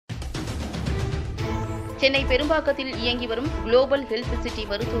சென்னை பெரும்பாக்கத்தில் இயங்கி வரும் global health city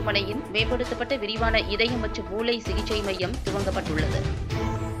மருத்துவமனையின் மேம்படுத்தப்பட்ட விரிவான இதயம் மற்றும் மூளை சிகிச்சை மையம் துவங்கப்பட்டுள்ளது.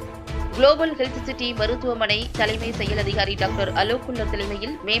 குளோபல் ஹெல்த் சிட்டி மருத்துவமனை தலைமை செயல் அதிகாரி டாக்டர் அலோக்குல்லர்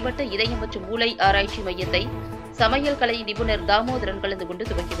தலைமையில் மேம்பட்ட இதயம் மற்றும் மூளை ஆராய்ச்சி மையத்தை சமையல் கலை நிபுணர் தாமோதரன் கலந்து கொண்டு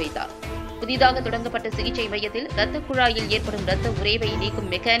துவக்கி வைத்தார். புதிதாக தொடங்கப்பட்ட சிகிச்சை மையத்தில் இரத்த குழாயில் ஏற்படும் இரத்த உறைவை நீக்கும்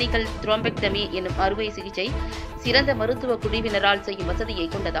மெக்கானிக்கல் த்ரோம்பெக்டமி என்னும் அறுவை சிகிச்சை சிறந்த மருத்துவ குழுவினரால் செய்யும் வசதியை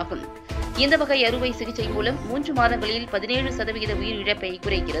கொண்டதாகும். இந்த வகை அறுவை சிகிச்சை மூலம் 3 மாதங்களில் 17% உயிரிழப்பை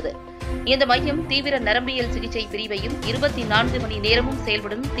குறைக்கிறது. இந்த மையம் தீவிர நரம்பியல் சிகிச்சை பிரிவையும் 24 மணி நேரமும்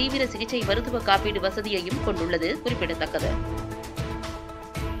செயல்படும் தீவிர சிகிச்சை மருத்துவ காப்பீடு வசதியையும் கொண்டுள்ளது குறிப்பிடத்தக்கது.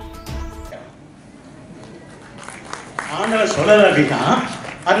 அதனால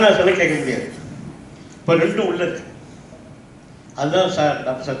சொல்ல கேட்க முடியாது. இப்போ ரெண்டும் உள்ள இருக்கு. அதுதான் சார்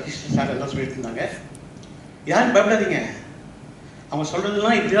டாக்டர் சதீஷ் சார் எல்லாம் சொல்லிட்டு இருந்தாங்க. யாரும் பயப்படாதீங்க, அவங்க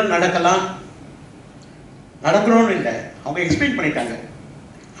சொல்றதெல்லாம் இப்படிதான் நடக்கலாம், நடக்கணும்னு இல்லை. அவங்க எக்ஸ்பிளைன் பண்ணிட்டாங்க.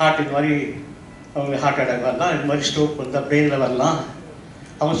 ஹார்ட் இது மாதிரி அவங்க ஹார்ட் அட்டாக் வரலாம், இது மாதிரி ஸ்ட்ரோக் வந்தால் பிரெயினில் வரலாம்.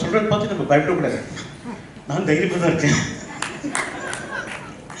 அவங்க சொல்கிறத பார்த்து நம்ம பயப்படக்கூடாது. நான் தைரியமாக தான் இருக்கேன்.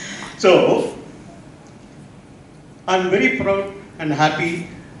 So I'm very proud and happy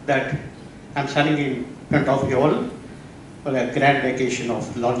that I'm standing in front of you all for a grand occasion of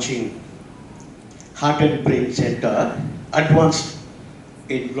launching Heart and Brain Center Advanced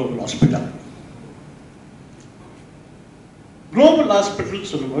in Global Hospital. Global Hospital,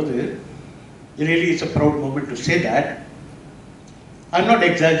 really it's a proud moment to say that. I'm not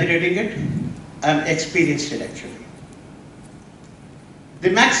exaggerating it, I'm experienced it actually.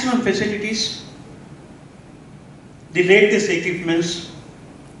 The maximum facilities, the latest equipments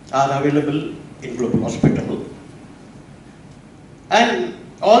are available in Global Hospital. And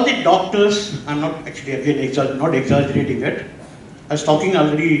all the doctors, I'm not actually again not exaggerating it, I was talking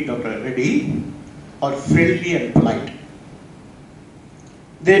already, Dr. Reddy, are friendly and polite.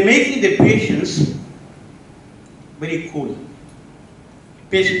 They're making the patients very cool.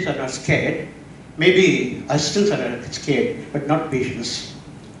 Patients are not scared. Maybe assistants are scared, but not patients,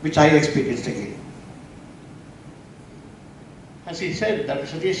 which I experienced again. As he said, Dr.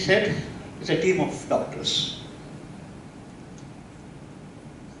 Satish said, it's a team of doctors.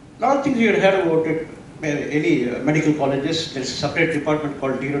 A lot of things you have heard about it. Any medical colleges, there's a separate department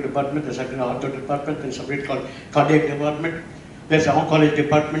called Neuro department, there's a separate ortho department, there's a separate called cardiac department, there's an oncology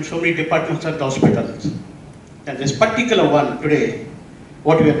department, so many departments at the hospitals. And this particular one today,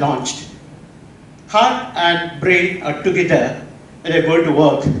 what we have launched, heart and brain are together and they're going to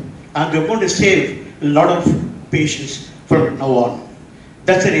work and they're going to save a lot of patients from now on.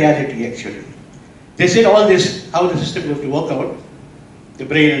 That's the reality actually. They said all this, how the system goes to work out, the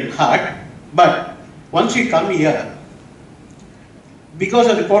brain and heart, but once you come here, because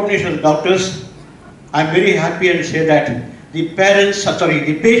of the coordination of the doctors, I'm very happy and say that the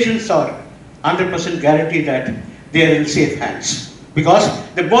patients are 100% guaranteed that they are in safe hands. Because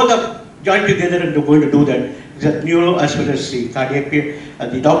they both are joined together and they're going to do that. The neuro as well as the cardiac,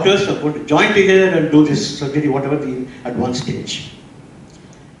 the doctors are going to join together and do this surgery, whatever the advanced stage.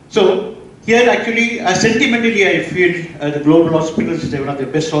 So here actually, sentimentally I feel the Global Hospital is one of the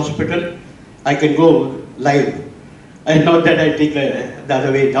best hospital. I can go live. And not that I take the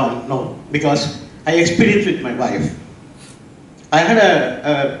other way down, no. Because I experienced with my wife. My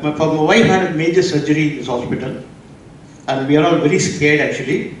wife had a major surgery in this hospital. And we are all very scared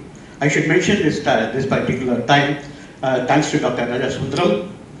actually. I should mention this particular time, thanks to Dr. Rajasundram,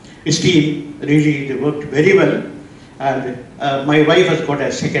 his team, really they worked very well. And my wife has got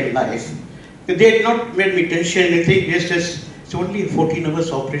a second life. They had not made me tension anything, it's only 14 hours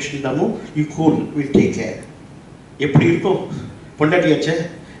operation, Damu, you cool, we'll take care. எப்படி இருக்கும் பொண்டாட்டியாச்சே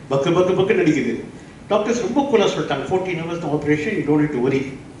பக்கு நடிக்குது. Doctors ரொம்ப கூலாக சொல்லிட்டாங்க, 14 hours operation, you don't need to worry.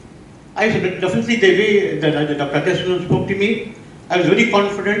 I said definitely the way Dr. Advertisement spoke to me, I was very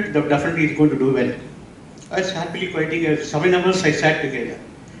confident that definitely he's going to do well. I was happily quieting 7 hours I sat together,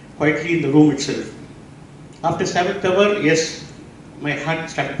 quietly in the room itself. After 7th hour, yes, my heart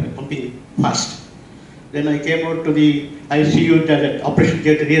started pumping fast. Then I came out to the ICU, the operation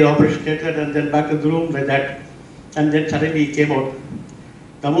theatre, and then back to the room like that. And then suddenly he came out.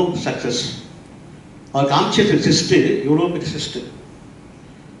 Tamu, success. Our conscious sister, European sister.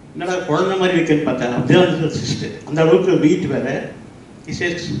 என்னடா குழந்தை மாதிரி இருக்குன்னு பார்த்தேன், அப்படியே sister அந்த அளவுக்கு wait வேறு. He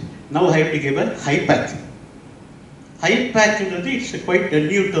says, now I have to give a high pack. High packன்றது it's quite a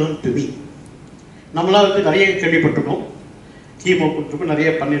new term to me. நம்மளாம் நிறைய கேள்விப்பட்டிருக்கோம், கீமோ கொடுத்துருக்கோம், நிறைய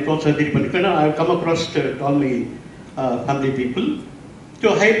பண்ணியிருக்கோம், சர்ஜரி பண்ணியிருக்கோம். I have come across all my family people. So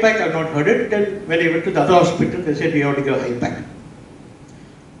high pack I have not heard it. Then when I went to the other hospital, they said we have to give a high pack.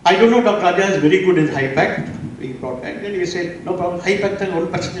 I don't know, Dr. Raja is very good in high pack. He brought back. Then he said, no problem, high pack தான்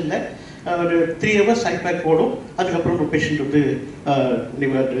ஒன்றும் பிரச்சனை இல்லை, ஒரு 3 hours high pack ஓடும், அதுக்கப்புறம் ஒரு patient வந்து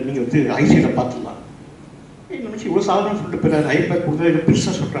நீங்கள் வந்து ஐசியூவில் பார்த்துடலாம். நினச்சி இவ்வளோ சாதாரணம் சொல்லிட்டு போயிடாரு, ஹை பேக் கொடுத்தா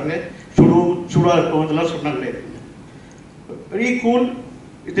பெருசாக சொல்கிறாங்க, சூடாக இருக்கும் அதெல்லாம் சொன்னாங்களே. Very cool.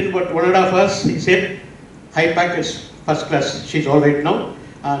 Within about 1.5 hours, he said, high pack is first class, she's all right now.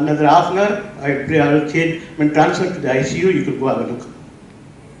 Another half an hour, I will change, when transferred to the ICU, you could go have a look.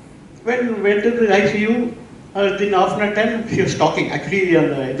 When we went to the ICU, within half an hour time, she was talking. Actually,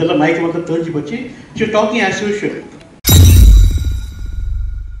 she was talking as usual.